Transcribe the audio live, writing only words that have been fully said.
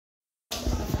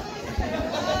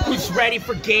Who's ready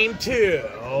for game 2?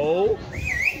 Announcements.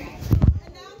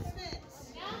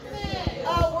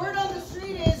 Word on the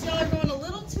street is y'all are going a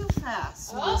little too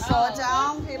fast. We'll slow it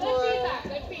down. People are...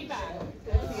 Good feedback.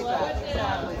 Good feedback.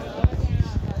 Exactly.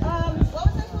 What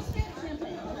was I supposed to get?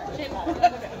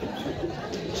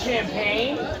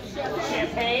 Champagne?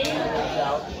 Champagne?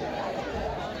 No.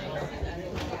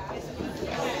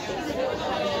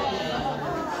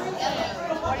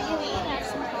 What do you need?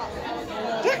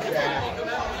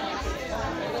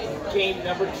 Game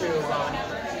number 2, Ron.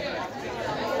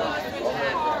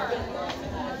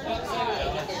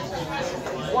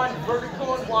 One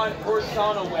vertical and one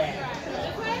horizontal way.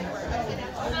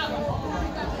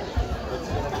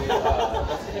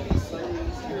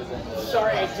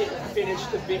 Sorry I didn't finish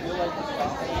the big one.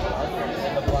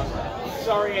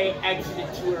 Sorry I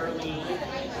exited too early.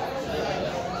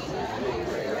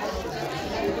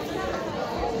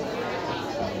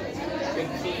 Big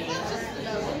team.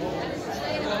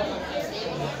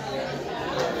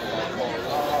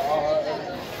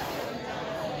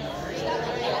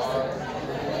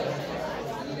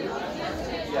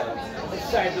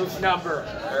 Beside those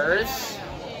numbers.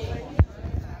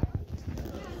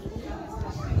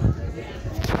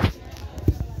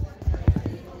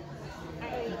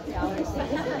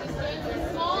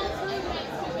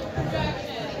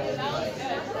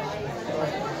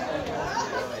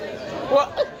 Well,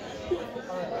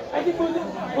 I can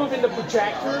moving the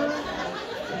projector.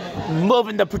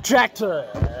 Moving the projector.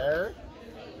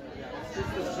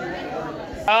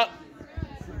 Up.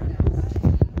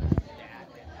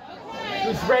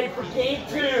 Who's ready for game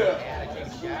 2?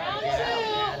 Round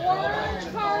 2,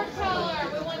 orange card color.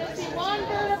 We want to see one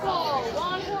vertical,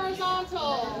 one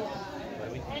horizontal.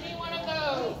 Any one of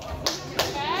those.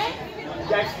 Okay? You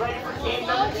guys ready for game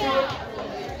number 2?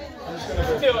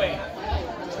 Let's do it.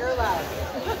 You're loud.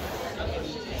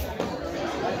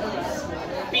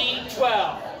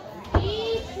 B12.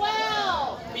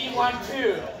 B12. B12. 1,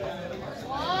 2.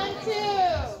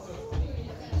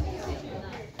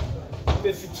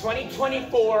 This is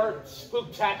 2024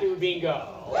 Spooktacular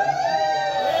Bingo.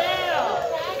 Spectacular.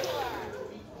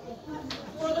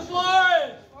 For the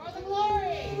glory. For the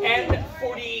glory.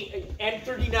 N40,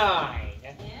 N39.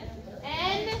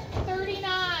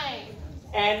 N39.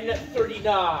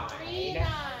 N39. 39.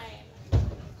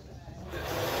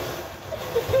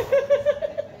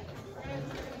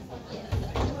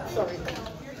 Sorry.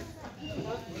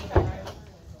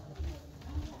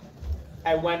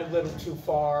 I went a little too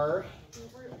far.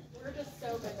 We're just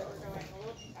so good that we're going a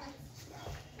little too fast.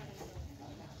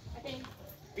 I think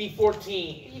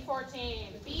B14.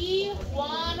 B14. B14.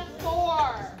 B14.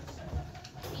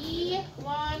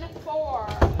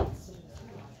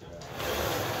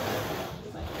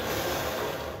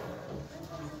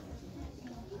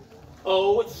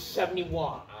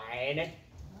 O71.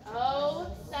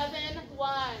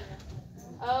 071.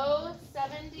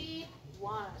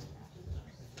 071.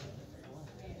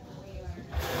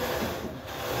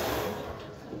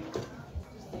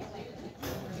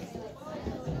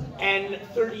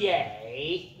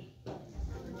 N38.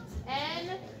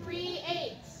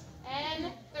 N38.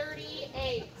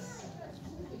 N38.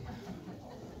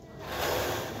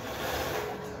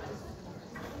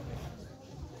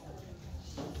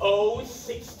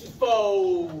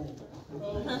 O64.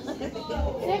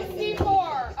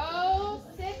 64.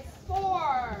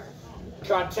 064.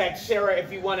 Contact Sarah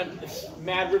if you want a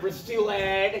Mad River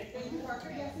Steelhead.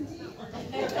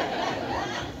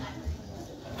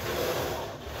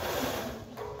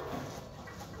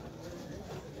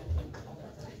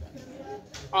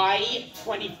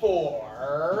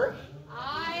 I-24. I-24.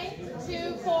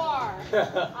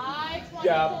 I-24.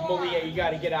 Yeah, Malia, you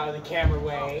gotta get out of the camera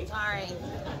way. Sorry.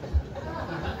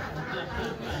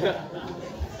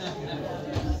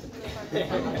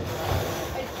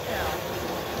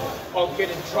 I'll get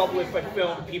in trouble if I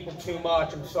film people too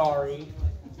much, I'm sorry.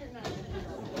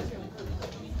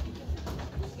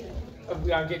 I'm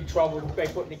gonna get in trouble by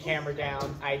putting the camera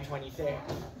down. I-26.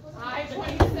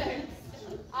 I-26.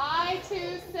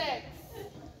 I-26.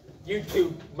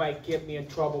 YouTube might get me in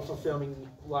trouble for filming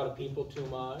a lot of people too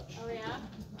much. Oh yeah?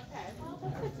 Okay, well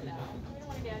that's good to know. We don't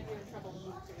want to get you in trouble with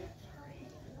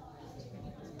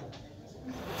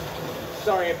YouTube.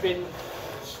 Sorry, I've been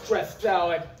stressed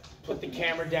out. I put the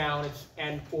camera down. It's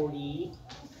N40.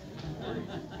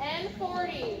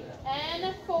 N40.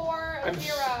 N40. I'm a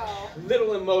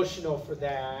little emotional for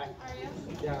that. Are you?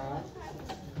 Yeah.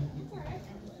 Alright.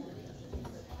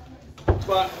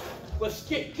 But let's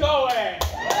get going.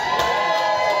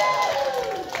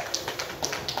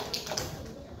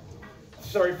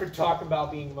 Sorry for talking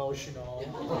about being emotional.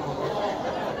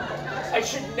 I I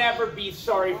should never be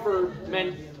sorry for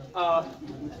men, but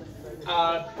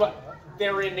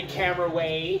they're in the camera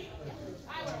way.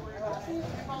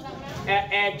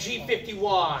 At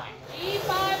G51.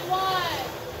 G51.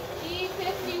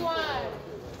 G51.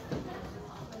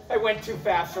 I went too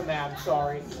fast on that, I'm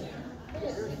sorry.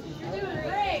 You're doing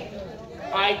great.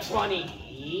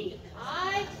 I-20.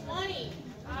 I-20.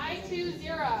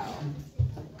 I-20.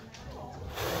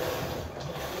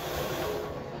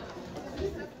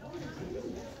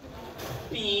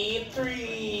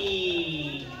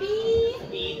 B3.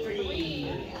 B3.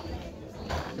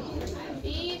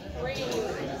 B3.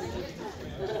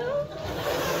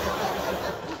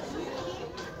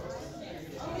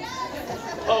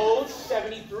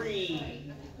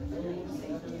 O73.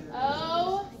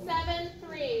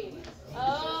 O73.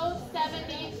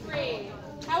 O73.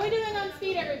 How are we doing on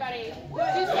speed, everybody? Too slow,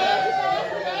 too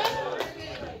fast, we're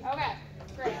good? Okay,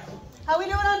 great. How we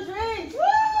doing on drinks? Woo!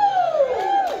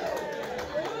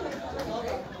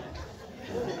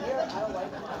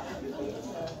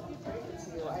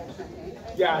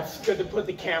 Yeah, it's good to put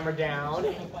the camera down.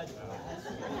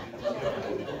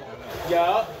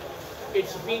 Yeah,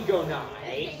 it's bingo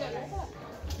night.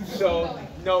 So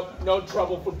no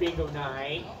trouble for bingo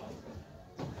night.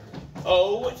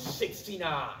 O69.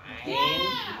 Yeah!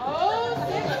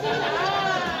 O69.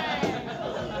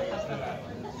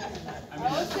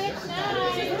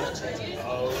 O69.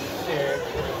 O6.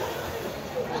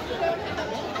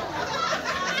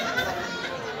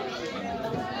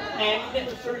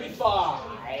 N35.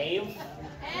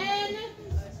 N45.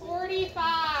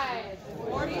 45?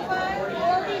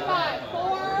 45.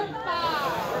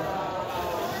 45.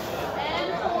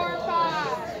 N45.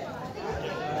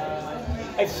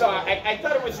 I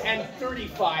thought it was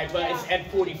N35, but it's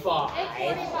N45.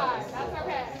 N45. That's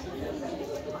okay.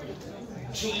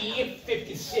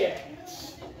 G56.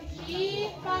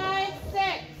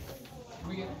 G56.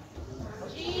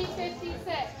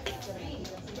 G56.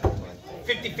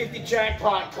 50-50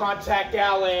 jackpot, contact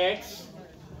Alex.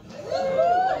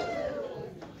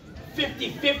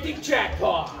 50-50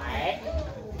 jackpot.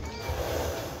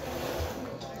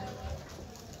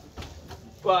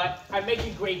 But I'm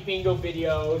making great bingo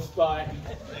videos, but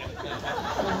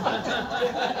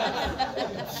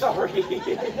sorry.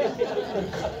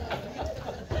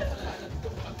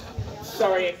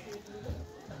 Sorry.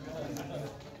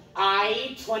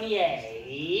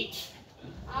 I-28.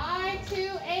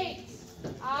 I-28.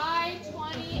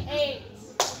 I-28.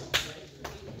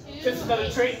 Just another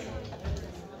drink.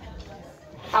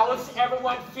 How is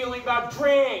everyone feeling about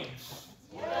drinks?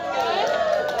 Good.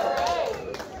 All right.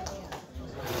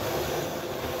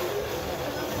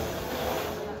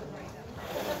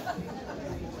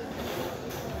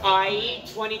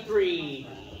 I-23.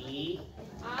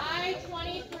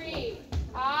 I-23.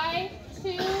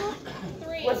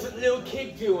 I-23. What's the little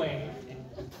kid doing?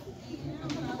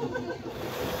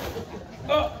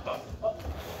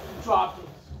 Dropped it.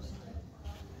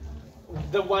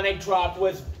 The one I dropped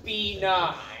was B9.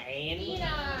 B9.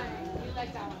 You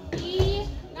like that one. B9.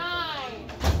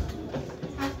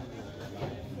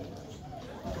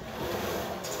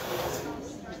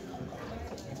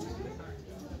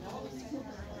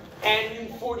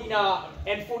 N49.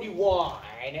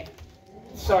 N41.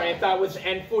 Sorry, I thought it was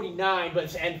N49, but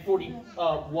it's N41.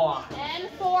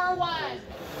 N41.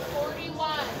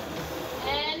 41.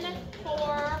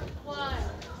 N41.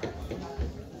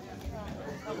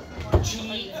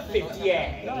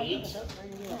 G58.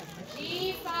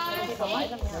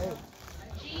 G58.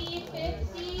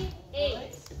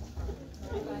 G58.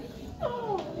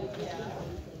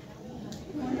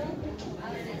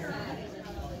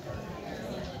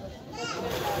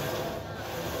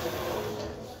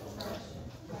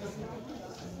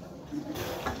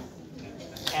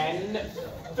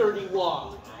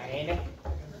 N31.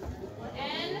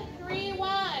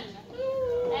 N31.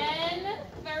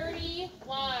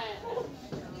 N31.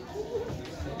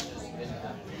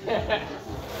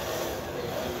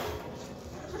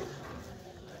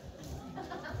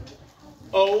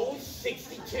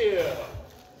 O62.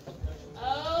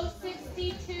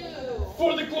 O62.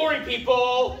 For the glory,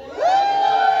 people.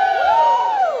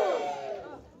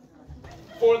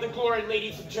 For the glory,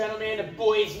 ladies and gentlemen, and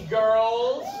boys and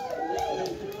girls.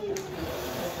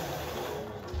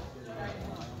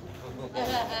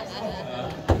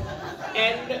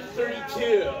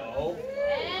 N32.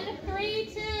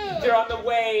 N32. They're on the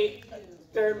way.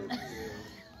 They're...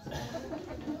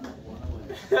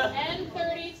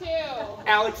 N32.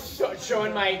 Alex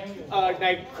showing my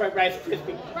Rice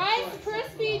Krispie. Rice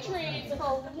Krispie treats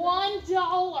for $1.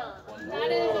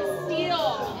 That is a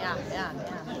steal. Yeah.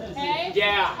 Okay?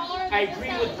 Yeah, Smaller I than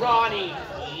agree this with size. Ronnie.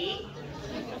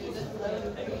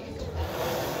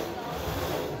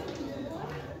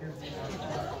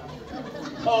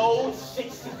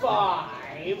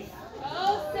 065.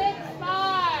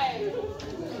 065.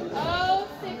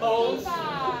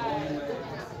 065.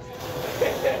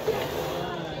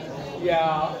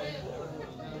 Yeah.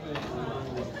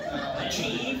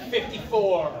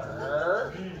 G54.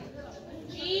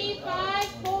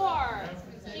 G54.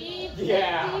 G54.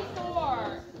 Yeah.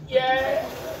 Yeah.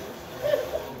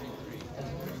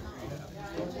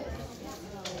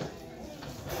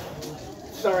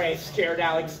 Sorry, I scared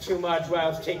Alex too much while I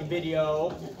was taking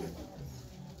video.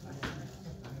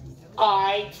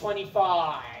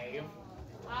 I-25.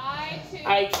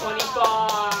 I-25.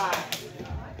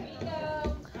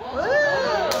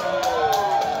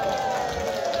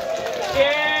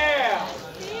 Yeah.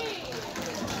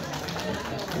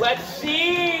 Let's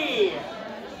see.